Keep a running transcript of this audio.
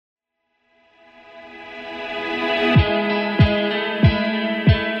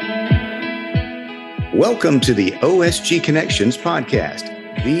Welcome to the OSG Connections podcast,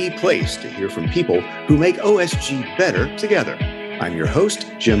 the place to hear from people who make OSG better together. I'm your host,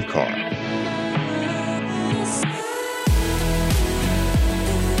 Jim Carr.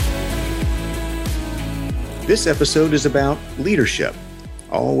 This episode is about leadership,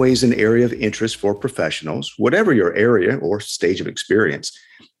 always an area of interest for professionals, whatever your area or stage of experience.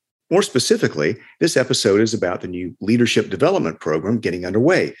 More specifically, this episode is about the new leadership development program getting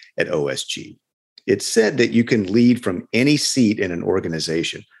underway at OSG. It's said that you can lead from any seat in an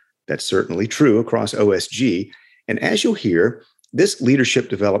organization. That's certainly true across OSG. And as you'll hear, this leadership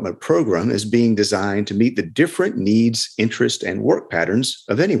development program is being designed to meet the different needs, interests, and work patterns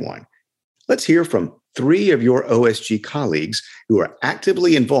of anyone. Let's hear from three of your OSG colleagues who are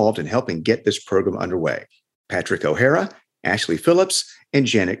actively involved in helping get this program underway: Patrick O'Hara, Ashley Phillips, and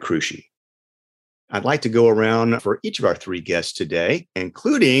Janet Cruchy. I'd like to go around for each of our three guests today,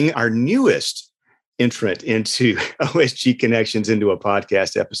 including our newest entrant into OSG Connections into a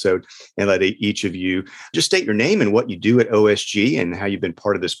podcast episode, and let each of you just state your name and what you do at OSG and how you've been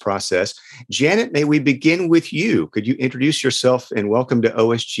part of this process. Janet, may we begin with you? Could you introduce yourself and welcome to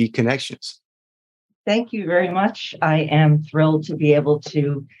OSG Connections? Thank you very much. I am thrilled to be able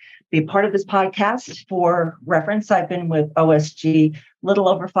to be part of this podcast. For reference, I've been with OSG a little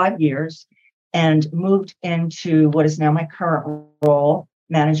over 5 years and moved into what is now my current role,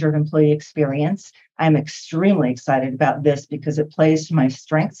 Manager of Employee Experience. I'm extremely excited about this because it plays to my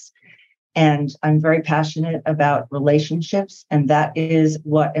strengths, and I'm very passionate about relationships, and that is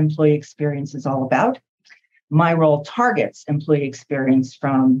what employee experience is all about. My role targets employee experience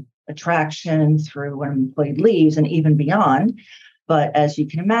from attraction through when an employee leaves and even beyond. But as you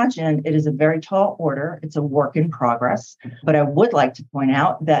can imagine, it is a very tall order. It's a work in progress. But I would like to point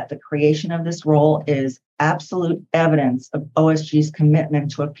out that the creation of this role is absolute evidence of OSG's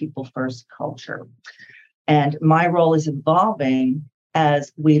commitment to a people-first culture. And my role is evolving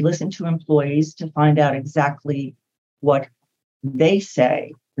as we listen to employees to find out exactly what they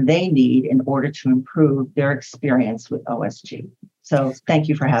say they need in order to improve their experience with OSG. So thank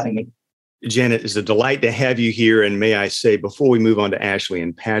you for having me. Janet, it's a delight to have you here. And may I say, before we move on to Ashley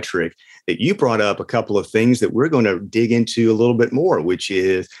and Patrick, that you brought up a couple of things that we're going to dig into a little bit more, which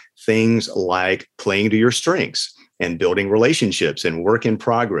is things like playing to your strengths and building relationships and work in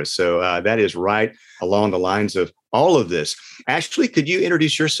progress. So that is right along the lines of all of this. Ashley, could you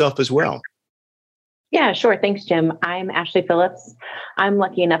introduce yourself as well? Yeah, sure. Thanks, Jim. I'm Ashley Phillips. I'm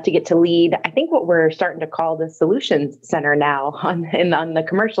lucky enough to get to lead, I think, what we're starting to call the Solutions Center now on the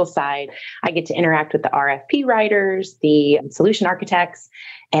commercial side. I get to interact with the RFP writers, the solution architects,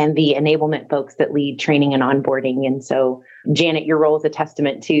 and the enablement folks that lead training and onboarding. And so, Janet, your role is a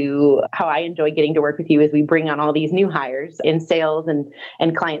testament to how I enjoy getting to work with you as we bring on all these new hires in sales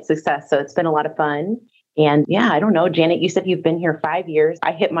and client success. So it's been a lot of fun. And yeah, I don't know, Janet, you said you've been here 5 years.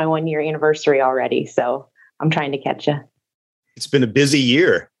 I hit my 1 year anniversary already. So I'm trying to catch you. It's been a busy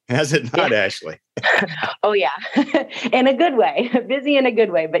year, has it not, Ashley? Oh, yeah. In a good way. Busy in a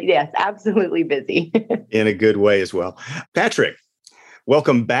good way. But yes, absolutely busy. In a good way as well. Patrick,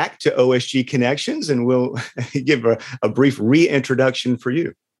 welcome back to OSG Connections, and we'll give a brief reintroduction for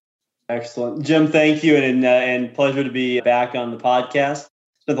you. Excellent. Jim, thank you. And pleasure to be back on the podcast.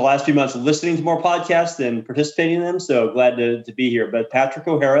 Spent the last few months listening to more podcasts than participating in them, so glad to be here. But Patrick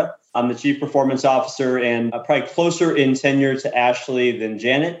O'Hara, I'm the Chief Performance Officer, and probably closer in tenure to Ashley than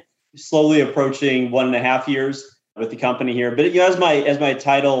Janet. Slowly approaching 1.5 years with the company here. But as my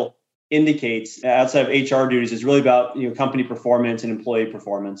title indicates, outside of HR duties, is really about company performance and employee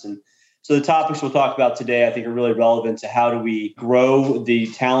performance. And so the topics we'll talk about today, I think, are really relevant to how do we grow the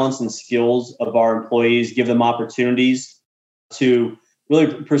talents and skills of our employees, give them opportunities to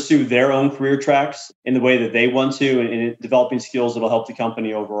really pursue their own career tracks in the way that they want to, and developing skills that will help the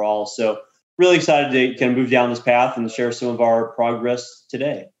company overall. So really excited to kind of move down this path and share some of our progress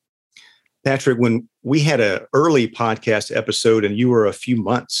today. Patrick, when we had an early podcast episode and you were a few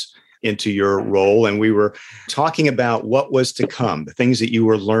months into your role, and we were talking about what was to come, the things that you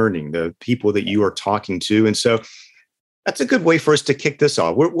were learning, the people that you were talking to. And so that's a good way for us to kick this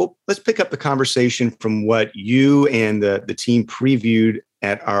off. Let's pick up the conversation from what you and the team previewed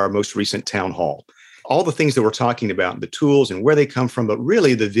at our most recent town hall. All the things that we're talking about, the tools and where they come from, but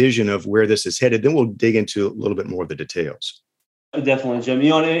really the vision of where this is headed. Then we'll dig into a little bit more of the details. Definitely, Jim.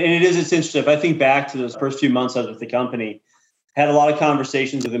 And it's interesting. If I think back to those first few months I was with the company, I had a lot of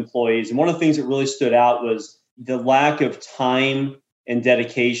conversations with employees. And one of the things that really stood out was the lack of time and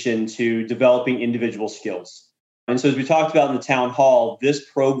dedication to developing individual skills. And so as we talked about in the town hall, this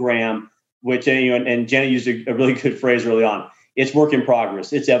program, which, and Janet used a really good phrase early on, it's work in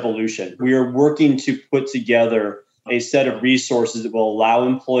progress. It's evolution. We are working to put together a set of resources that will allow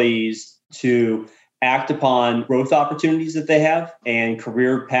employees to act upon growth opportunities that they have and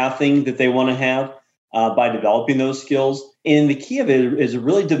career pathing that they want to have by developing those skills. And the key of it is it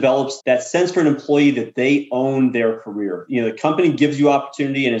really develops that sense for an employee that they own their career. The company gives you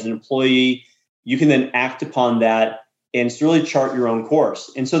opportunity, and as an employee, you can then act upon that and really chart your own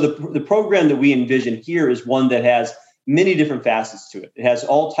course. And so the program that we envision here is one that has many different facets to it. It has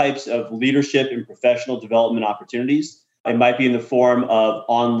all types of leadership and professional development opportunities. It might be in the form of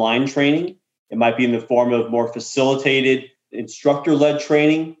online training. It might be in the form of more facilitated instructor-led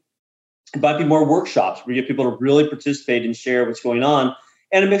training. It might be more workshops where you get people to really participate and share what's going on,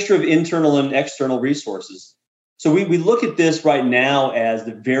 and a mixture of internal and external resources. So we look at this right now as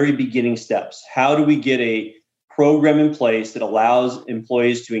the very beginning steps. How do we get a program in place that allows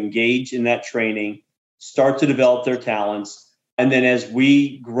employees to engage in that training, start to develop their talents, and then as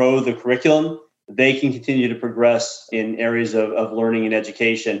we grow the curriculum, they can continue to progress in areas of learning and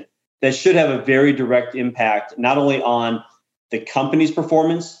education that should have a very direct impact, not only on the company's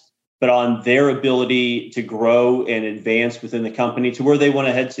performance, but on their ability to grow and advance within the company to where they want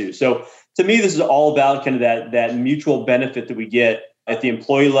to head to. So to me, this is all about kind of that mutual benefit that we get at the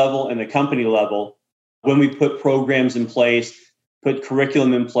employee level and the company level when we put programs in place, put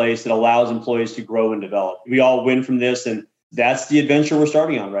curriculum in place that allows employees to grow and develop. We all win from this, and that's the adventure we're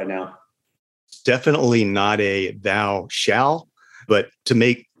starting on right now. Definitely not a thou shall, but to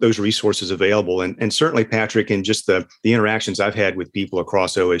make those resources available. And certainly, Patrick, and just the interactions I've had with people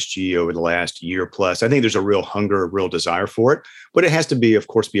across OSG over the last year plus, I think there's a real hunger, a real desire for it. But it has to be, of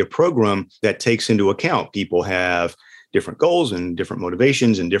course, be a program that takes into account people have different goals and different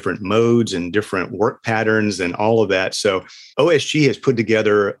motivations and different modes and different work patterns and all of that. So OSG has put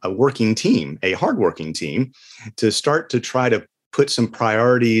together a working team, a hardworking team, to start to try to put some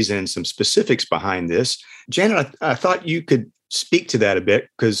priorities and some specifics behind this. Janet, I thought you could speak to that a bit,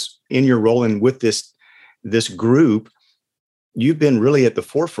 because in your role and with this group, you've been really at the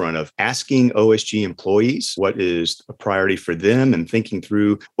forefront of asking OSG employees what is a priority for them and thinking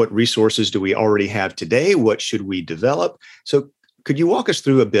through what resources do we already have today? What should we develop? So could you walk us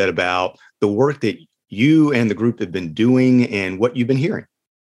through a bit about the work that you and the group have been doing and what you've been hearing?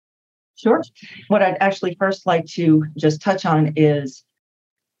 Sure. What I'd actually first like to just touch on is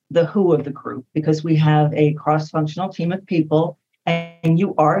the who of the group, because we have a cross-functional team of people, and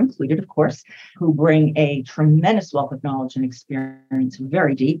you are included, of course, who bring a tremendous wealth of knowledge and experience,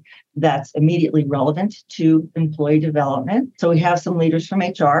 very deep, that's immediately relevant to employee development. So we have some leaders from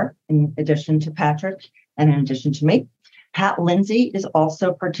HR, in addition to Patrick, and in addition to me. Pat Lindsay is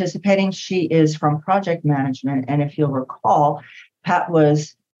also participating. She is from project management. And if you'll recall, Pat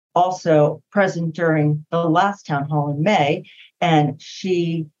was also present during the last town hall in May, and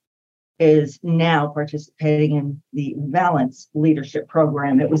she is now participating in the Valence Leadership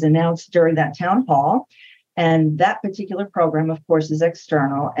Program. It was announced during that town hall. And that particular program, of course, is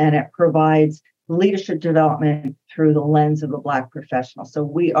external, and it provides leadership development through the lens of a Black professional. So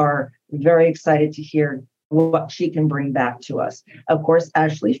we are very excited to hear what she can bring back to us. Of course,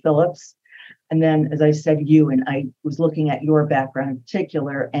 Ashley Phillips. And then, as I said, you, and I was looking at your background in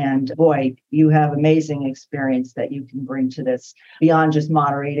particular, and boy, you have amazing experience that you can bring to this beyond just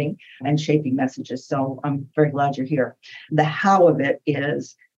moderating and shaping messages. So I'm very glad you're here. The how of it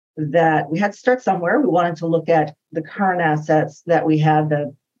is that we had to start somewhere. We wanted to look at the current assets that we have,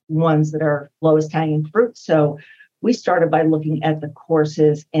 the ones that are lowest hanging fruit. So we started by looking at the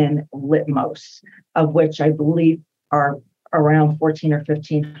courses in Litmos, of which I believe are around 1,400 or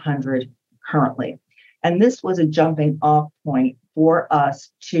 1,500 currently. And this was a jumping off point for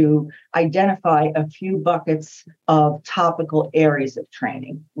us to identify a few buckets of topical areas of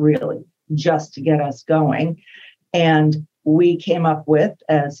training, really, just to get us going. And we came up with,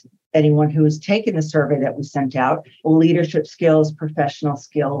 as anyone who has taken the survey that we sent out, leadership skills, professional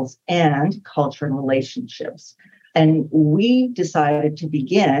skills, and culture and relationships. And we decided to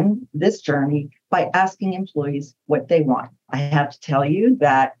begin this journey by asking employees what they want. I have to tell you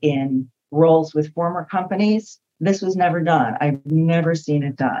that in roles with former companies, this was never done. I've never seen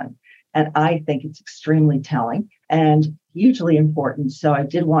it done. And I think it's extremely telling and hugely important. So I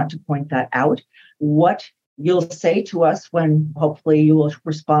did want to point that out. What you'll say to us when hopefully you will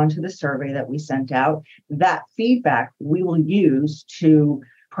respond to the survey that we sent out, that feedback we will use to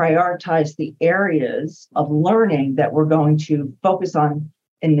prioritize the areas of learning that we're going to focus on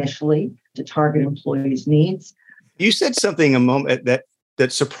initially to target employees' needs. You said something a moment that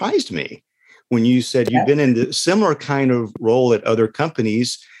surprised me when you said you've been in a similar kind of role at other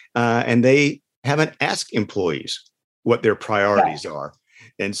companies and they haven't asked employees what their priorities are.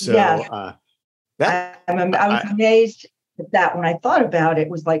 And so Yes. I was amazed at that. When I thought about it,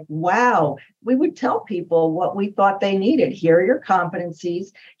 was like, wow, we would tell people what we thought they needed. Here are your competencies.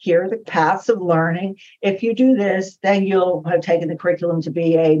 Here are the paths of learning. If you do this, then you'll have taken the curriculum to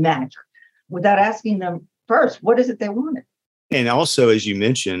be a manager, without asking them first, what is it they wanted? And also, as you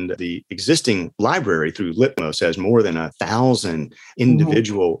mentioned, the existing library through Litmos has more than 1,000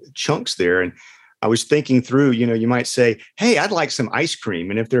 individual chunks there. And I was thinking through, you might say, hey, I'd like some ice cream.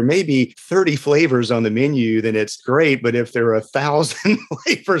 And if there may be 30 flavors on the menu, then it's great. But if there are 1,000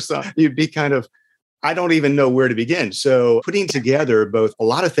 flavors, you'd be kind of, I don't even know where to begin. So putting together both a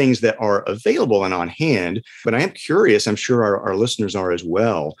lot of things that are available and on hand, but I am curious, I'm sure our listeners are as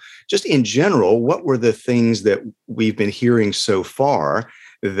well. Just in general, what were the things that we've been hearing so far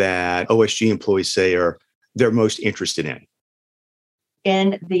that OSG employees say they're most interested in?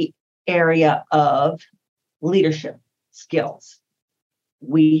 In the area of leadership skills,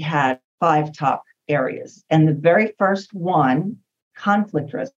 we had 5 top areas. And the very first one,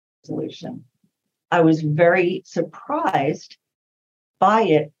 conflict resolution. I was very surprised by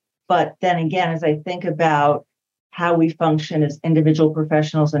it. But then again, as I think about how we function as individual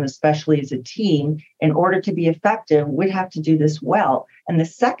professionals and especially as a team, in order to be effective, we'd have to do this well. And the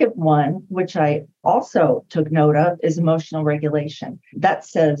second one, which I also took note of, is emotional regulation. That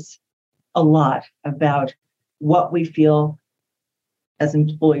says a lot about what we feel as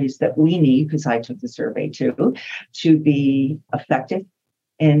employees that we need, because I took the survey too, to be effective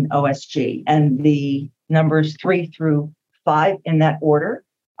in OSG. And the numbers 3 through 5 in that order,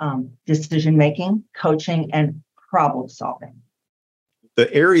 decision-making, coaching, and problem solving.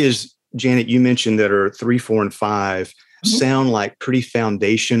 The areas, Janet, you mentioned that are 3, 4, and 5 sound like pretty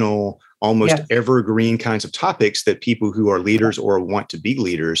foundational, almost evergreen kinds of topics that people who are leaders or want to be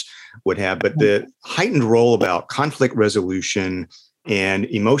leaders would have. But the heightened role about conflict resolution and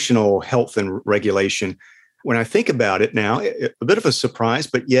emotional health and regulation, when I think about it now, a bit of a surprise,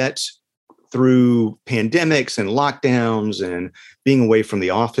 but yet through pandemics and lockdowns and being away from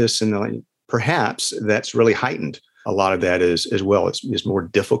the office, and perhaps that's really heightened a lot of that as well. It's more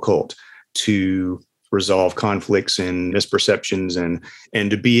difficult to resolve conflicts and misperceptions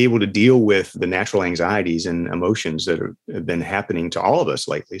and to be able to deal with the natural anxieties and emotions that have been happening to all of us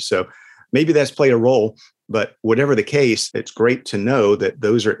lately. So maybe that's played a role, but whatever the case, it's great to know that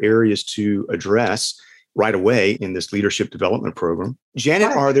those are areas to address right away in this leadership development program.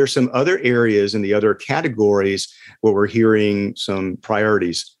 Janet, are there some other areas in the other categories where we're hearing some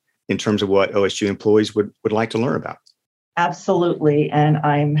priorities in terms of what OSG employees would like to learn about? Absolutely. And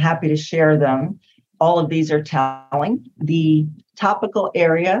I'm happy to share them. All of these are telling. The topical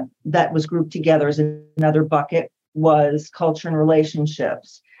area that was grouped together as another bucket was culture and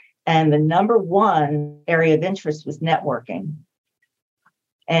relationships. And the number 1 area of interest was networking.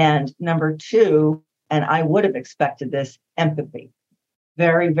 And number 2, and I would have expected this, empathy.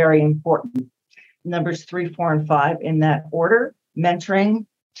 Very, very important. Numbers 3, 4, and 5 in that order: mentoring,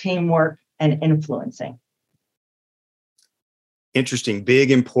 teamwork, and influencing. Interesting,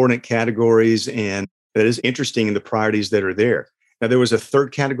 big, important categories. And that is interesting in the priorities that are there. Now, there was a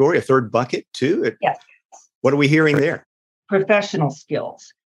third category, a third bucket too. Yes. What are we hearing there? Professional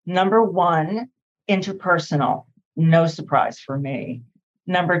skills. Number 1, interpersonal. No surprise for me.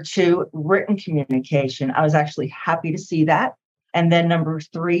 Number 2, written communication. I was actually happy to see that. And then numbers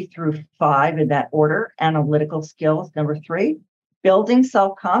 3 through 5 in that order, analytical skills. Number 3, building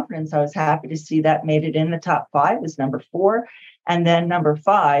self-confidence. I was happy to see that made it in the top 5 is number 4. And then number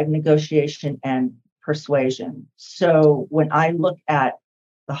 5, negotiation and persuasion. So when I look at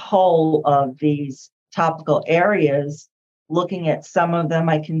the whole of these topical areas, looking at some of them,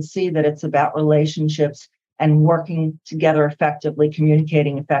 I can see that it's about relationships and working together effectively,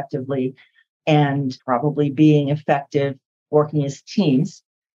 communicating effectively, and probably being effective working as teams.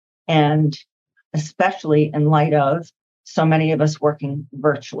 And especially in light of so many of us working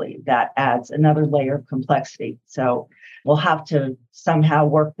virtually, that adds another layer of complexity. So we'll have to somehow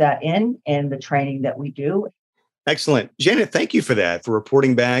work that in the training that we do. Excellent. Janet, thank you for that, for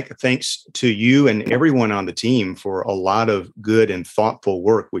reporting back. Thanks to you and everyone on the team for a lot of good and thoughtful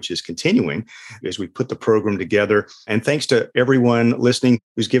work, which is continuing as we put the program together. And thanks to everyone listening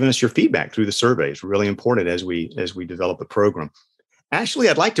who's given us your feedback through the survey. It's really important as we develop the program. Ashley,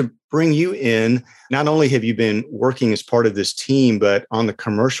 I'd like to bring you in. Not only have you been working as part of this team, but on the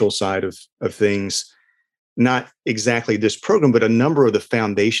commercial side of things, not exactly this program, but a number of the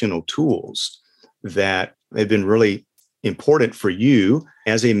foundational tools that have been really important for you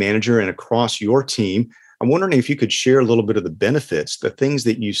as a manager and across your team. I'm wondering if you could share a little bit of the benefits, the things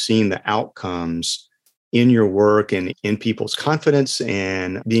that you've seen, the outcomes in your work and in people's confidence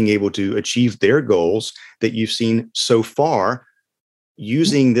and being able to achieve their goals that you've seen so far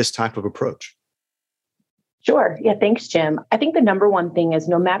using this type of approach? Sure. Yeah. Thanks, Jim. I think the number one thing is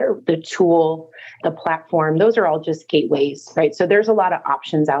no matter the tool, the platform, those are all just gateways, right? So there's a lot of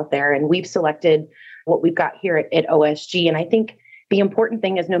options out there, and we've selected what we've got here at OSG. And I think the important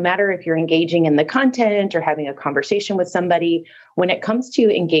thing is no matter if you're engaging in the content or having a conversation with somebody, when it comes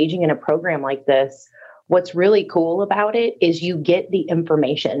to engaging in a program like this, what's really cool about it is you get the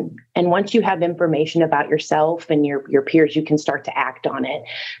information. And once you have information about yourself and your peers, you can start to act on it.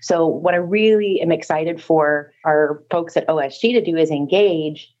 So what I really am excited for our folks at OSG to do is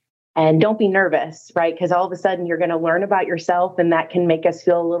engage and don't be nervous, right? Because all of a sudden you're going to learn about yourself and that can make us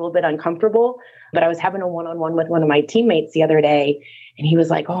feel a little bit uncomfortable. But I was having a one-on-one with one of my teammates the other day, and he was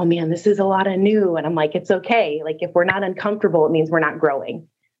like, oh man, this is a lot of new. And I'm like, it's okay. Like if we're not uncomfortable, it means we're not growing.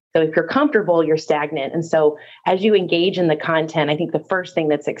 So if you're comfortable, you're stagnant. And so as you engage in the content, I think the first thing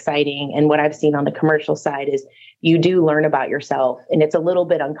that's exciting and what I've seen on the commercial side is you do learn about yourself, and it's a little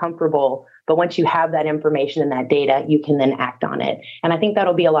bit uncomfortable. But once you have that information and that data, you can then act on it. And I think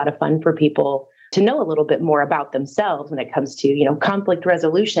that'll be a lot of fun for people to know a little bit more about themselves when it comes to, conflict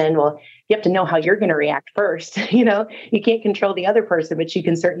resolution. Well, you have to know how you're going to react first. You can't control the other person, but you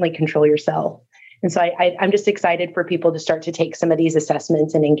can certainly control yourself. And so I'm just excited for people to start to take some of these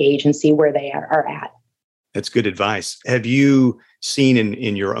assessments and engage and see where they are at. That's good advice. Have you seen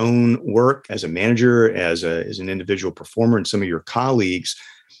in your own work as a manager, as an individual performer, and some of your colleagues,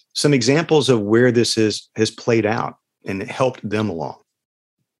 some examples of where this has played out and helped them along?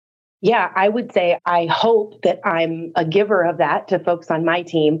 Yeah, I would say I hope that I'm a giver of that to folks on my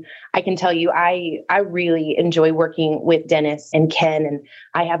team. I can tell you, I really enjoy working with Dennis and Ken, and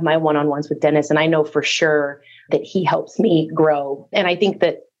I have my one-on-ones with Dennis, and I know for sure that he helps me grow. And I think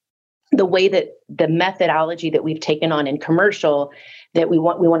that the way that the methodology that we've taken on in commercial that we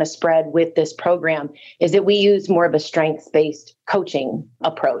want to spread with this program is that we use more of a strengths-based coaching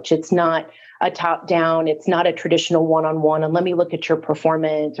approach. It's not a top-down, it's not a traditional one-on-one, and let me look at your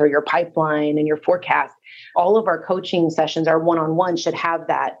performance or your pipeline and your forecast. All of our coaching sessions, our one-on-one, should have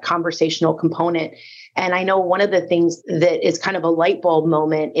that conversational component. And I know one of the things that is kind of a light bulb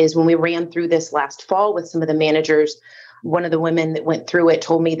moment is when we ran through this last fall with some of the managers, one of the women that went through it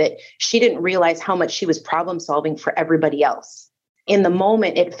told me that she didn't realize how much she was problem solving for everybody else. In the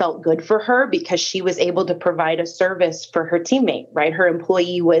moment, it felt good for her because she was able to provide a service for her teammate, right? Her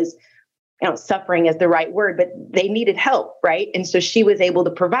employee was suffering is the right word, but they needed help, right? And so she was able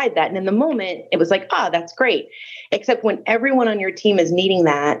to provide that. And in the moment, it was like, that's great. Except when everyone on your team is needing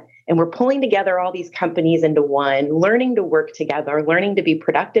that, and we're pulling together all these companies into one, learning to work together, learning to be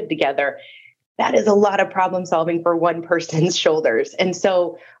productive together, that is a lot of problem solving for one person's shoulders. And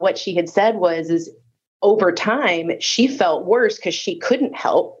so what she had said is over time, she felt worse because she couldn't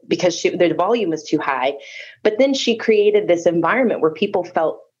help because the volume was too high. But then she created this environment where people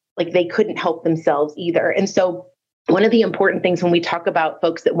felt like they couldn't help themselves either. And so one of the important things when we talk about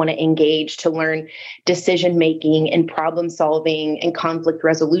folks that want to engage to learn decision-making and problem solving and conflict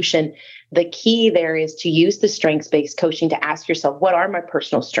resolution, the key there is to use the strengths-based coaching to ask yourself, what are my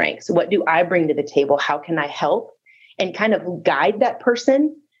personal strengths? What do I bring to the table? How can I help? And kind of guide that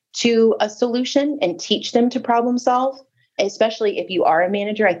person to a solution and teach them to problem solve. Especially if you are a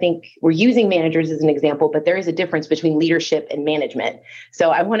manager. I think we're using managers as an example, but there is a difference between leadership and management.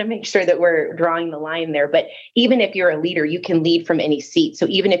 So I want to make sure that we're drawing the line there. But even if you're a leader, you can lead from any seat. So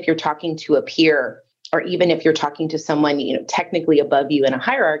even if you're talking to a peer, or even if you're talking to someone, technically above you in a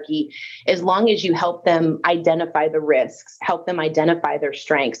hierarchy, as long as you help them identify the risks, help them identify their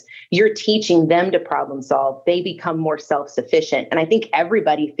strengths, you're teaching them to problem solve, they become more self-sufficient. And I think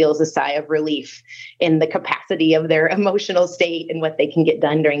everybody feels a sigh of relief in the capacity of their emotional state and what they can get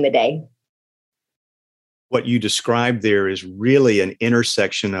done during the day. What you described there is really an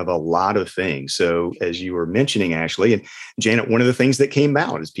intersection of a lot of things. So as you were mentioning, Ashley and Janet, one of the things that came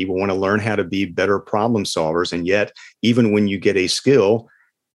out is people want to learn how to be better problem solvers. And yet, even when you get a skill,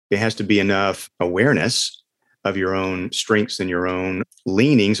 there has to be enough awareness of your own strengths and your own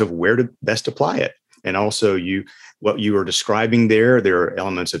leanings of where to best apply it. And also what you were describing there are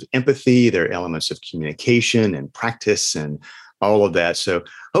elements of empathy, there are elements of communication and practice and all of that. So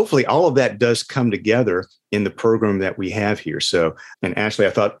hopefully all of that does come together in the program that we have here. So, and Ashley,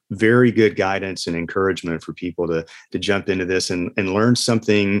 I thought very good guidance and encouragement for people to jump into this and learn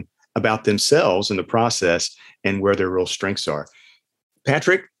something about themselves in the process and where their real strengths are.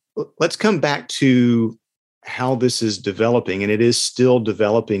 Patrick, let's come back to how this is developing, and it is still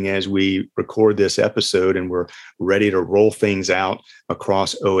developing as we record this episode and we're ready to roll things out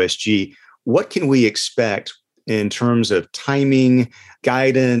across OSG. what can we expect in terms of timing,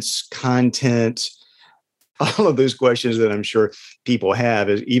 guidance, content, all of those questions that I'm sure people have,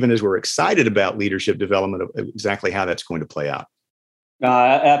 even as we're excited about leadership development, of exactly how that's going to play out.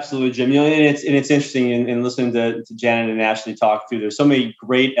 Absolutely, Jim. And it's interesting in listening to Janet and Ashley talk through. There's so many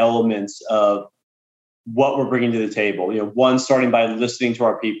great elements of what we're bringing to the table. One, starting by listening to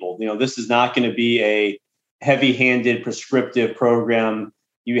our people. This is not going to be a heavy-handed prescriptive program.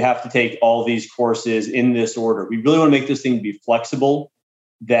 You have to take all these courses in this order. We really want to make this thing be flexible,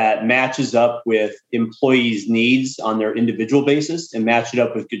 that matches up with employees' needs on their individual basis and match it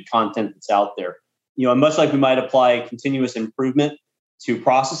up with good content that's out there. Much like we might apply continuous improvement to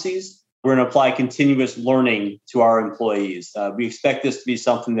processes, we're going to apply continuous learning to our employees. We expect this to be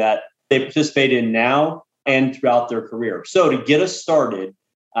something that they participate in now and throughout their career. So to get us started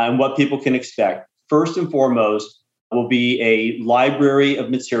on what people can expect, first and foremost will be a library of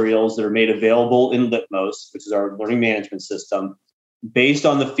materials that are made available in Litmos, which is our learning management system, based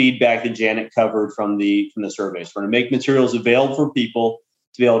on the feedback that Janet covered from the surveys. We're going to make materials available for people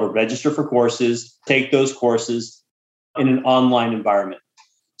to be able to register for courses, take those courses in an online environment.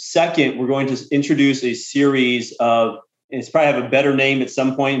 Second, we're going to introduce a series of, and it's probably have a better name at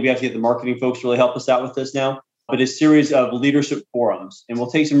some point. We have to get the marketing folks to really help us out with this now, but a series of leadership forums. And we'll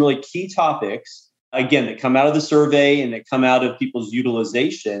take some really key topics, again, that come out of the survey and that come out of people's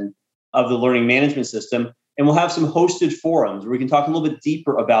utilization of the learning management system. And we'll have some hosted forums where we can talk a little bit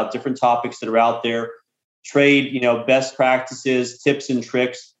deeper about different topics that are out there, trade, best practices, tips and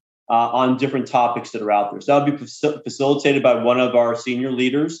tricks on different topics that are out there. So that'll be facilitated by one of our senior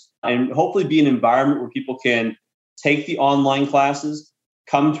leaders and hopefully be an environment where people can take the online classes,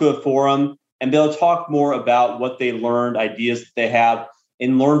 come to a forum, and they'll talk more about what they learned, ideas that they have,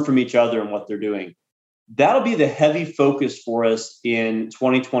 and learn from each other and what they're doing. That'll be the heavy focus for us in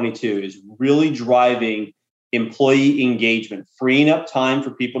 2022, is really driving employee engagement, freeing up time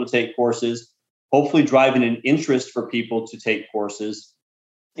for people to take courses, hopefully driving an interest for people to take courses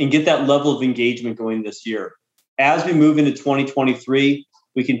and get that level of engagement going this year. As we move into 2023,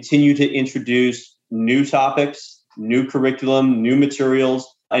 we continue to introduce new topics, new curriculum, new materials,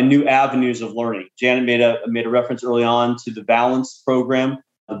 and new avenues of learning. Janet made a reference early on to the Balance program,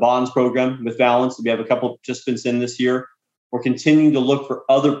 the Bonds program with Balance. We have a couple of participants in this year. We're continuing to look for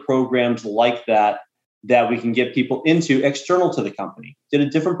other programs like that we can get people into external to the company, get a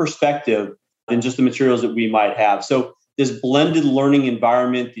different perspective than just the materials that we might have. So this blended learning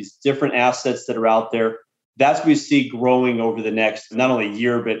environment, these different assets that are out there, that's what we see growing over the next, not only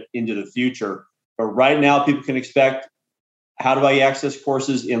year, but into the future. But right now, people can expect, how do I access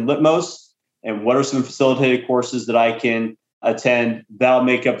courses in Litmos? And what are some facilitated courses that I can attend? That'll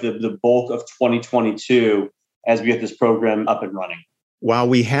make up the bulk of 2022 as we get this program up and running. While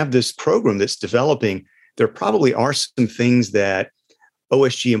we have this program that's developing, there probably are some things that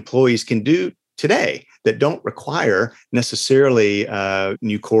OSG employees can do today that don't require necessarily a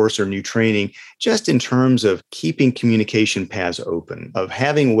new course or new training, just in terms of keeping communication paths open, of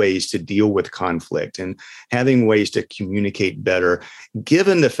having ways to deal with conflict and having ways to communicate better,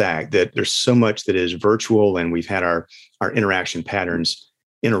 given the fact that there's so much that is virtual and we've had our interaction patterns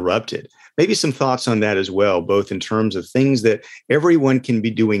interrupted. Maybe some thoughts on that as well, both in terms of things that everyone can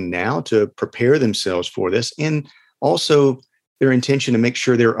be doing now to prepare themselves for this, and also their intention to make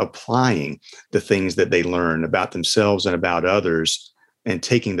sure they're applying the things that they learn about themselves and about others and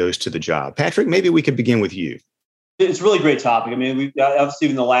taking those to the job. Patrick, maybe we could begin with you. It's a really great topic. I mean, we've obviously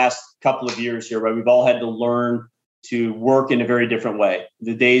in the last couple of years here, right, we've all had to learn to work in a very different way.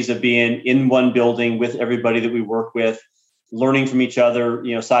 The days of being in one building with everybody that we work with, learning from each other,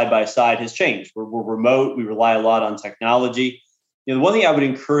 side by side, has changed. We're remote. We rely a lot on technology. The one thing I would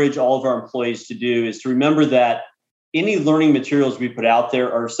encourage all of our employees to do is to remember that any learning materials we put out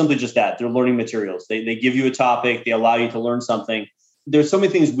there are simply just that. They're learning materials. They give you a topic. They allow you to learn something. There's so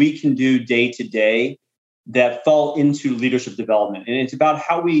many things we can do day to day that fall into leadership development. And it's about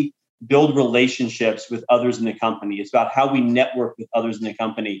how we build relationships with others in the company. It's about how we network with others in the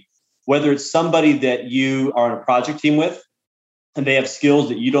company, whether it's somebody that you are on a project team with and they have skills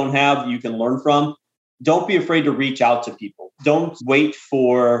that you don't have that you can learn from. Don't be afraid to reach out to people. Don't wait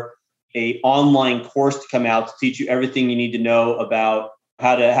for an online course to come out to teach you everything you need to know about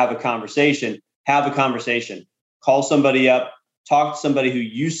how to have a conversation. Have a conversation. Call somebody up. Talk to somebody who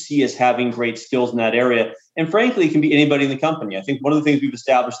you see as having great skills in that area. And frankly, it can be anybody in the company. I think one of the things we've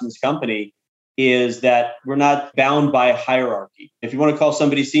established in this company is that we're not bound by a hierarchy. If you want to call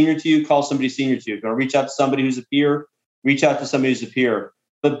somebody senior to you, call somebody senior to you. If you want to reach out to somebody who's a peer, reach out to somebody who's a peer.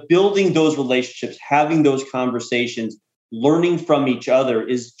 But building those relationships, having those conversations, learning from each other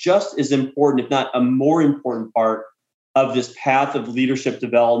is just as important, if not a more important part of this path of leadership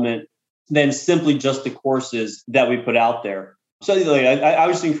development than simply just the courses that we put out there. So I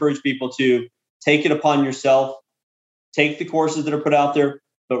always encourage people to take it upon yourself, take the courses that are put out there,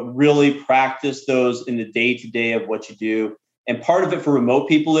 but really practice those in the day-to-day of what you do. And part of it for remote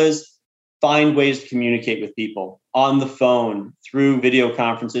people is find ways to communicate with people on the phone, through video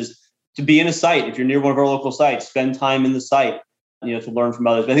conferences, to be in a site. If you're near one of our local sites, spend time in the site, to learn from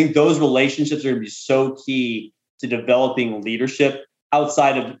others. But I think those relationships are going to be so key to developing leadership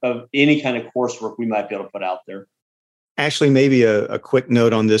outside of any kind of coursework we might be able to put out there. Ashley, maybe a quick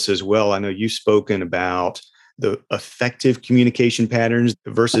note on this as well. I know you've spoken about the effective communication patterns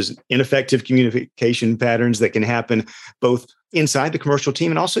versus ineffective communication patterns that can happen both inside the commercial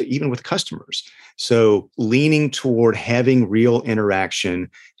team and also even with customers. So leaning toward having real interaction,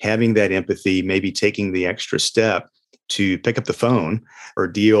 having that empathy, maybe taking the extra step to pick up the phone or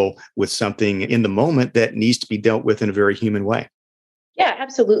deal with something in the moment that needs to be dealt with in a very human way. Yeah,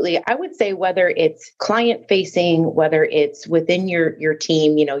 absolutely. I would say whether it's client facing, whether it's within your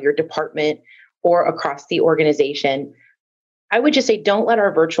team, your department, or across the organization, I would just say, don't let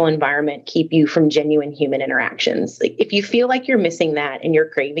our virtual environment keep you from genuine human interactions. Like, if you feel like you're missing that and you're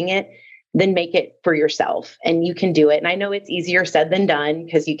craving it, then make it for yourself and you can do it. And I know it's easier said than done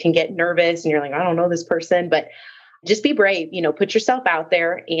because you can get nervous and you're like, I don't know this person, but just be brave, put yourself out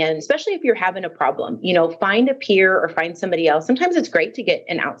there. And especially if you're having a problem, find a peer or find somebody else. Sometimes it's great to get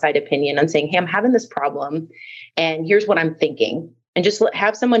an outside opinion on saying, hey, I'm having this problem and here's what I'm thinking. And just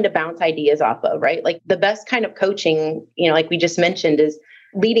have someone to bounce ideas off of, right? Like the best kind of coaching, like we just mentioned, is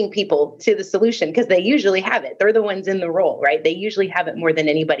leading people to the solution because they usually have it. They're the ones in the role, right? They usually have it more than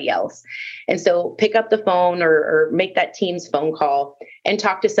anybody else. And so pick up the phone or make that Teams phone call and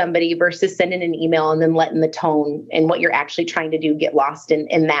talk to somebody versus sending an email and then letting the tone and what you're actually trying to do get lost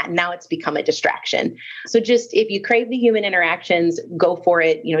in that. Now it's become a distraction. So just if you crave the human interactions, go for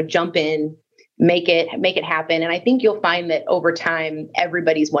it, jump in. Make it happen. And I think you'll find that over time,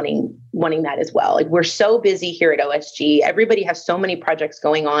 everybody's wanting that as well. Like, we're so busy here at OSG. Everybody has so many projects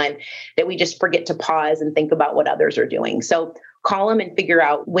going on that we just forget to pause and think about what others are doing. So call them and figure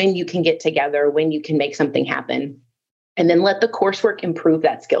out when you can get together, when you can make something happen. And then let the coursework improve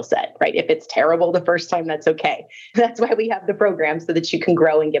that skill set, right? If it's terrible the first time, that's okay. That's why we have the program, so that you can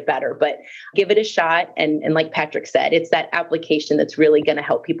grow and get better. But give it a shot. And like Patrick said, it's that application that's really going to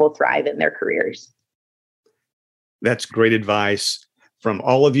help people thrive in their careers. That's great advice from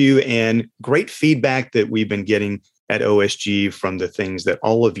all of you and great feedback that we've been getting at OSG from the things that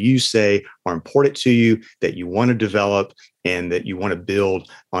all of you say are important to you, that you want to develop and that you want to build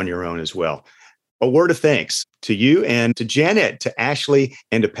on your own as well. A word of thanks to you and to Janet, to Ashley,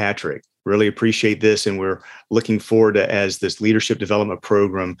 and to Patrick. Really appreciate this. And we're looking forward to, as this leadership development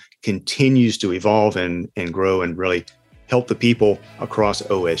program continues to evolve and grow and really help the people across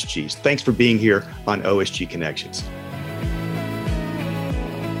OSGs. Thanks for being here on OSG Connections.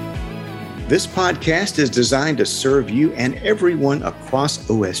 This podcast is designed to serve you and everyone across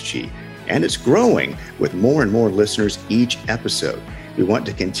OSG, and it's growing with more and more listeners each episode. We want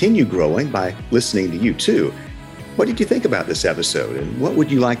to continue growing by listening to you too. What did you think about this episode, and what would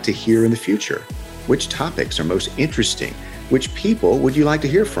you like to hear in the future? Which topics are most interesting? Which people would you like to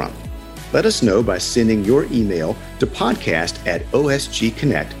hear from? Let us know by sending your email to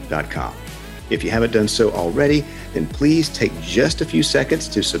podcast@osgconnect.com. If you haven't done so already, then please take just a few seconds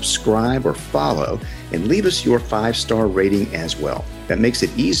to subscribe or follow and leave us your 5-star rating as well. That makes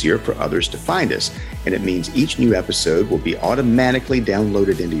it easier for others to find us, and it means each new episode will be automatically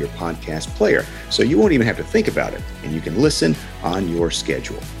downloaded into your podcast player, so you won't even have to think about it, and you can listen on your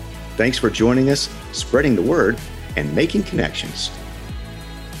schedule. Thanks for joining us, spreading the word, and making connections.